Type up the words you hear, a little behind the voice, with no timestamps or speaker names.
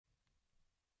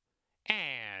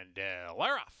and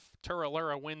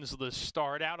Turalura wins the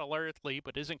start out alertly,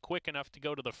 but isn't quick enough to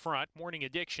go to the front. Morning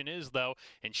Addiction is, though,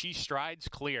 and she strides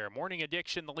clear. Morning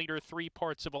Addiction, the leader, 3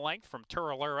 parts of a length from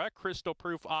Turalura. Crystal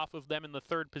Proof off of them in the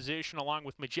 3rd position, along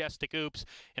with Majestic Oops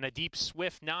and a deep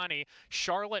Swift Nani.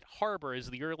 Charlotte Harbor is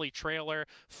the early trailer,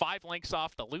 5 lengths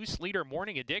off the loose leader,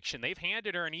 Morning Addiction. They've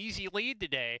handed her an easy lead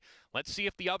today. Let's see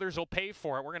if the others will pay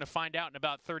for it. We're going to find out in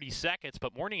about 30 seconds,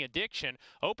 but Morning Addiction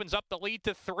opens up the lead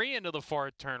to 3 into the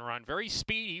 4th turn run. Very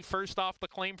speedy. First off the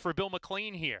claim for Bill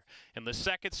McLean here. In the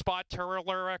 2nd spot,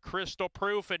 Turalura, Crystal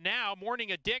Proof, and now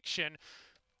Morning Addiction.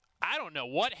 I don't know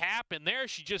what happened there.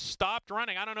 She just stopped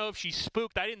running. I don't know if she's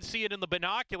spooked. I didn't see it in the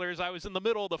binoculars. I was in the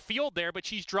middle of the field there, but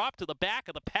she's dropped to the back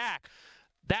of the pack.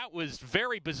 That was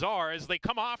very bizarre as they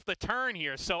come off the turn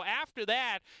here. So after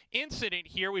that incident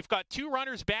here, we've got 2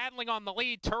 runners battling on the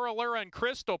lead, Turalura and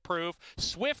Crystal Proof.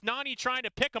 Swift Nani trying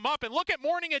to pick them up. And look at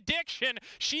Morning Addiction.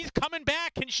 She's coming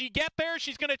back. Can she get there?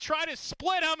 She's going to try to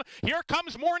split them. Here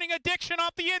comes Morning Addiction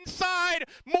off the inside.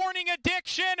 Morning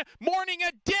Addiction. Morning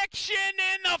Addiction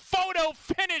in the photo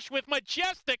finish with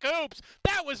Majestic Oops.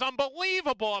 That was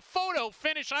unbelievable. A photo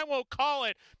finish, I won't call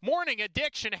it. Morning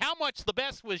Addiction. How much the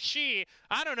best was she?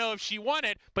 I don't know if she won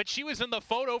it, but she was in the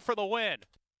photo for the win.